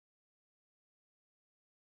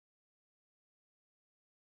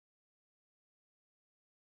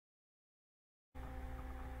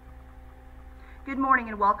Good morning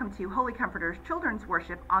and welcome to Holy Comforters Children's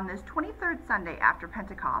Worship on this 23rd Sunday after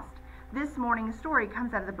Pentecost. This morning's story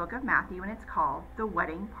comes out of the book of Matthew and it's called The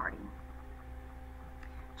Wedding Party.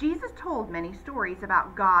 Jesus told many stories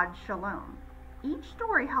about God's shalom. Each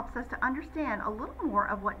story helps us to understand a little more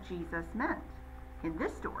of what Jesus meant. In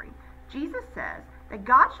this story, Jesus says that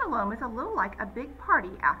God's shalom is a little like a big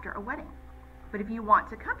party after a wedding. But if you want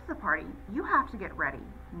to come to the party, you have to get ready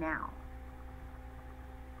now.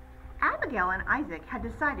 Abigail and Isaac had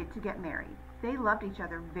decided to get married. They loved each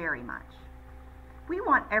other very much. We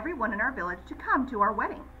want everyone in our village to come to our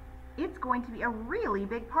wedding. It's going to be a really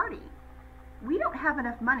big party. We don't have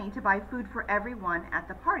enough money to buy food for everyone at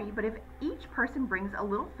the party, but if each person brings a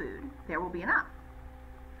little food, there will be enough.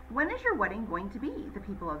 When is your wedding going to be? The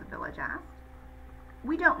people of the village asked.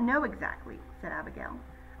 We don't know exactly, said Abigail.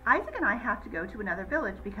 Isaac and I have to go to another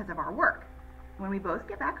village because of our work. When we both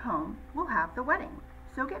get back home, we'll have the wedding.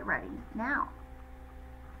 So get ready now.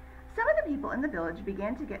 Some of the people in the village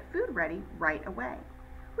began to get food ready right away.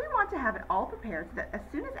 We want to have it all prepared so that as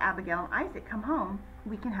soon as Abigail and Isaac come home,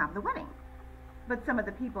 we can have the wedding. But some of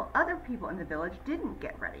the other people in the village didn't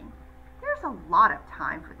get ready. There's a lot of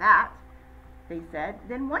time for that, they said.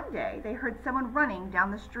 Then one day they heard someone running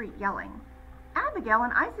down the street yelling, Abigail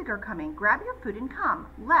and Isaac are coming. Grab your food and come.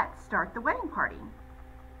 Let's start the wedding party.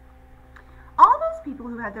 All those people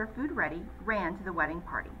who had their food ready ran to the wedding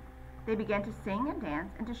party. They began to sing and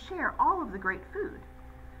dance and to share all of the great food.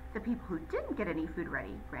 The people who didn't get any food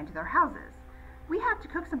ready ran to their houses. We have to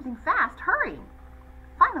cook something fast, hurry!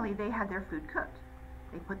 Finally, they had their food cooked.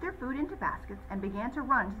 They put their food into baskets and began to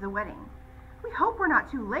run to the wedding. We hope we're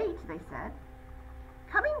not too late, they said.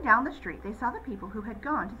 Coming down the street, they saw the people who had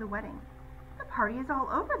gone to the wedding. The party is all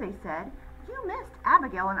over, they said. You missed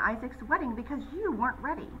Abigail and Isaac's wedding because you weren't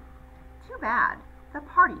ready. Too bad. The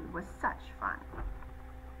party was such fun.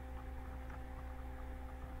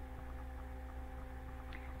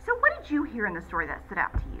 So what did you hear in the story that stood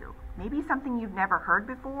out to you? Maybe something you've never heard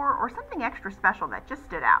before or something extra special that just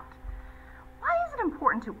stood out. Why is it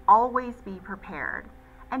important to always be prepared?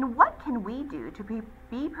 And what can we do to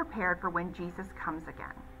be prepared for when Jesus comes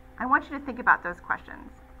again? I want you to think about those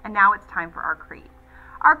questions. And now it's time for our creed.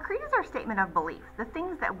 Our creed is our statement of belief, the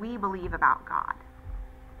things that we believe about God.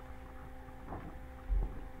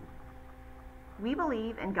 We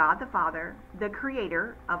believe in God the Father, the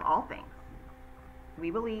creator of all things. We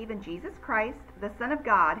believe in Jesus Christ, the Son of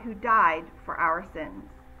God, who died for our sins.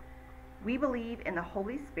 We believe in the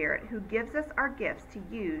Holy Spirit, who gives us our gifts to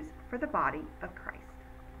use for the body of Christ.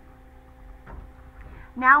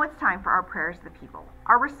 Now it's time for our prayers to the people.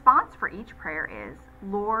 Our response for each prayer is,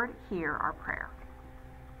 Lord, hear our prayer.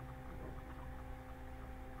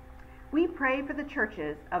 We pray for the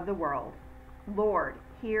churches of the world. Lord,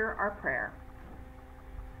 hear our prayer.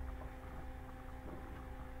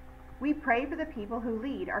 We pray for the people who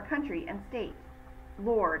lead our country and state.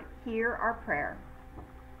 Lord, hear our prayer.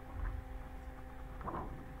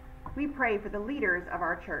 We pray for the leaders of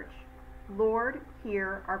our church. Lord,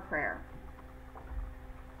 hear our prayer.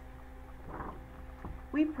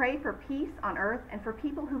 We pray for peace on earth and for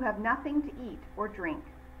people who have nothing to eat or drink.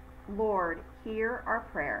 Lord, hear our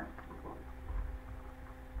prayer.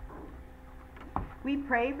 We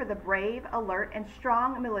pray for the brave, alert, and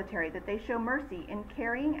strong military that they show mercy in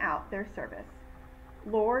carrying out their service.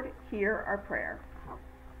 Lord, hear our prayer.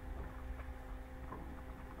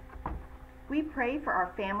 We pray for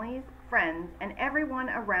our families, friends, and everyone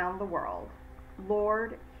around the world.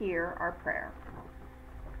 Lord, hear our prayer.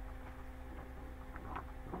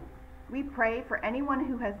 We pray for anyone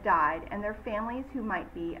who has died and their families who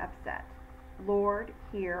might be upset. Lord,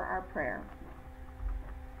 hear our prayer.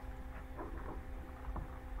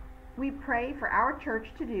 We pray for our church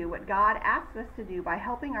to do what God asks us to do by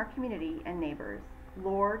helping our community and neighbors.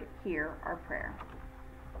 Lord, hear our prayer.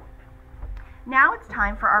 Now it's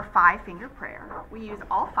time for our 5-finger prayer. We use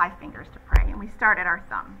all 5 fingers to pray, and we start at our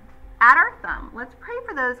thumb. At our thumb, let's pray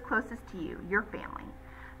for those closest to you, your family.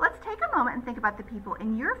 Let's take a moment and think about the people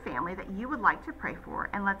in your family that you would like to pray for,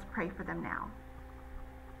 and let's pray for them now.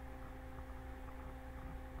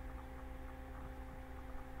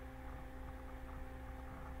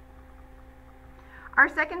 Our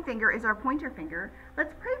second finger is our pointer finger.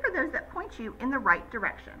 Let's pray for those that point you in the right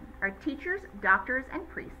direction. Our teachers, doctors, and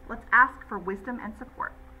priests. Let's ask for wisdom and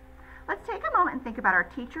support. Let's take a moment and think about our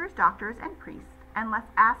teachers, doctors, and priests, and let's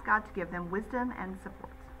ask God to give them wisdom and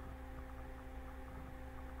support.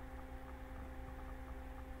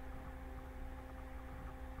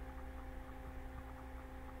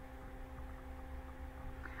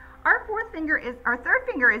 Our Our third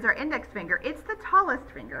finger is our index finger. It's the tallest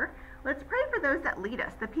finger. Let's pray for those that lead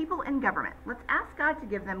us, the people in government. Let's ask God to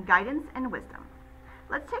give them guidance and wisdom.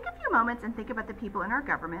 Let's take a few moments and think about the people in our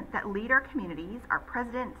government that lead our communities, our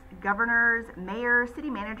presidents, governors, mayors, city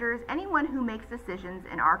managers, anyone who makes decisions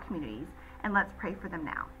in our communities, and let's pray for them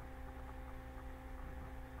now.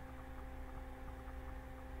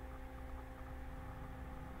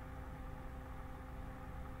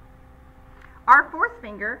 Our fourth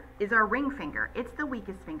finger is our ring finger. It's the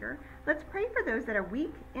weakest finger. Let's pray for those that are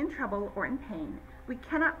weak, in trouble, or in pain. We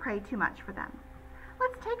cannot pray too much for them.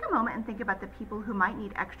 Let's take a moment and think about the people who might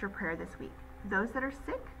need extra prayer this week. Those that are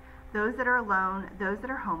sick, those that are alone, those that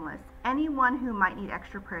are homeless, anyone who might need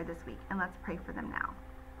extra prayer this week, and let's pray for them now.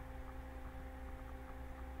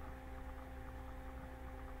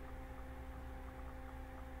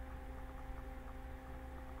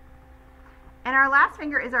 And our last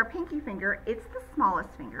finger is our pinky finger. It's the smallest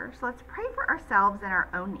finger. So let's pray for ourselves and our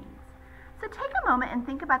own needs. So take a moment and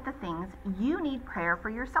think about the things you need prayer for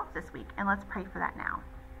yourself this week, and let's pray for that now.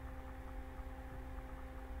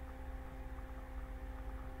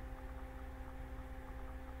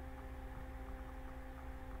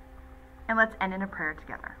 And let's end in a prayer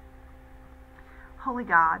together. Holy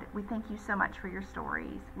God, we thank you so much for your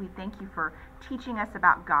stories. We thank you for teaching us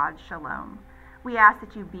about God's shalom. We ask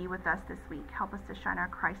that you be with us this week. Help us to shine our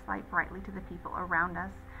Christ light brightly to the people around us.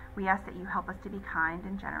 We ask that you help us to be kind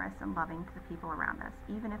and generous and loving to the people around us,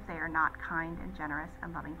 even if they are not kind and generous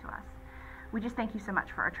and loving to us. We just thank you so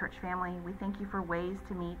much for our church family. We thank you for ways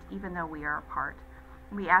to meet even though we are apart.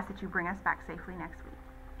 We ask that you bring us back safely next week.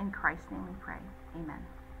 In Christ's name we pray. Amen.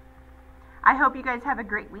 I hope you guys have a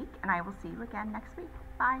great week, and I will see you again next week.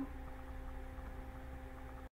 Bye.